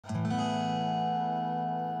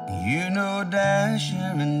You know Dasher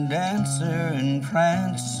and Dancer and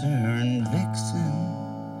Prancer and Vixen,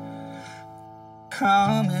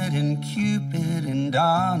 Comet and Cupid and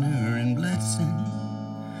Donner and Blitzen.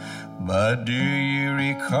 But do you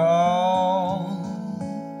recall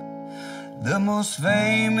the most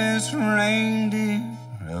famous reindeer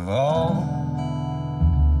of all?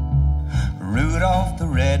 Rudolph the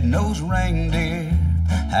red-nosed reindeer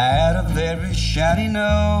had a very shiny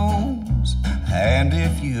nose, and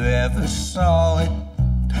if you ever saw it,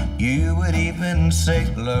 you would even say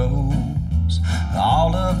blows.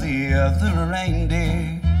 All of the other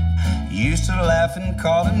reindeer used to laugh and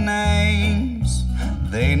call him names.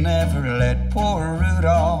 They never let poor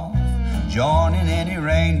Rudolph join in any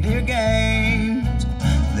reindeer games.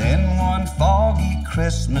 Then one foggy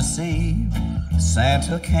Christmas Eve,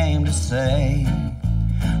 Santa came to say,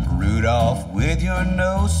 Rudolph, with your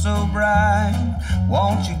nose so bright,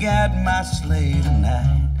 won't you guide my sleigh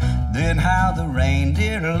tonight? Then how the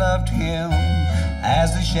reindeer loved him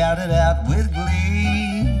as they shouted out with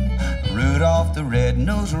glee, Rudolph the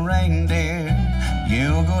red-nosed reindeer,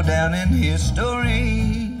 you'll go down in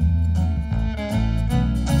history.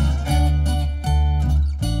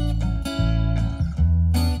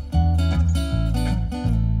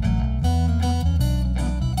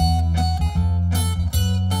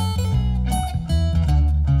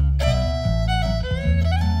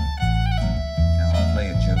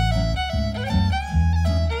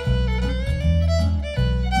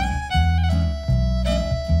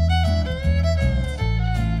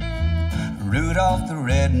 Rudolph the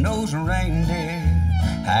red-nosed reindeer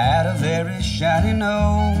had a very shiny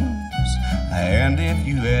nose, and if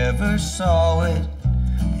you ever saw it,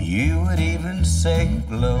 you would even say it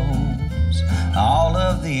glows. All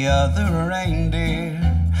of the other reindeer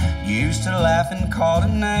used to laugh and call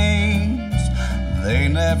him names. They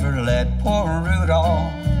never let poor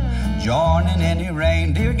Rudolph join in any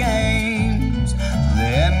reindeer games.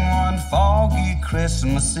 Then one foggy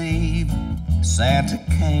Christmas Eve, Santa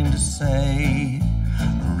came to say,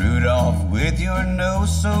 Rudolph, with your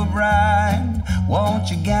nose so bright, won't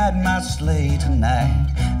you guide my sleigh tonight?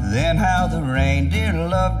 Then how the reindeer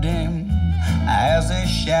loved him as they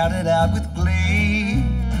shouted out with glee,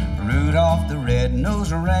 Rudolph the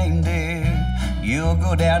red-nosed reindeer, you'll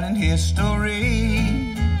go down in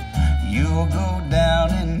history. You'll go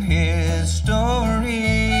down in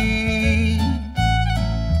history.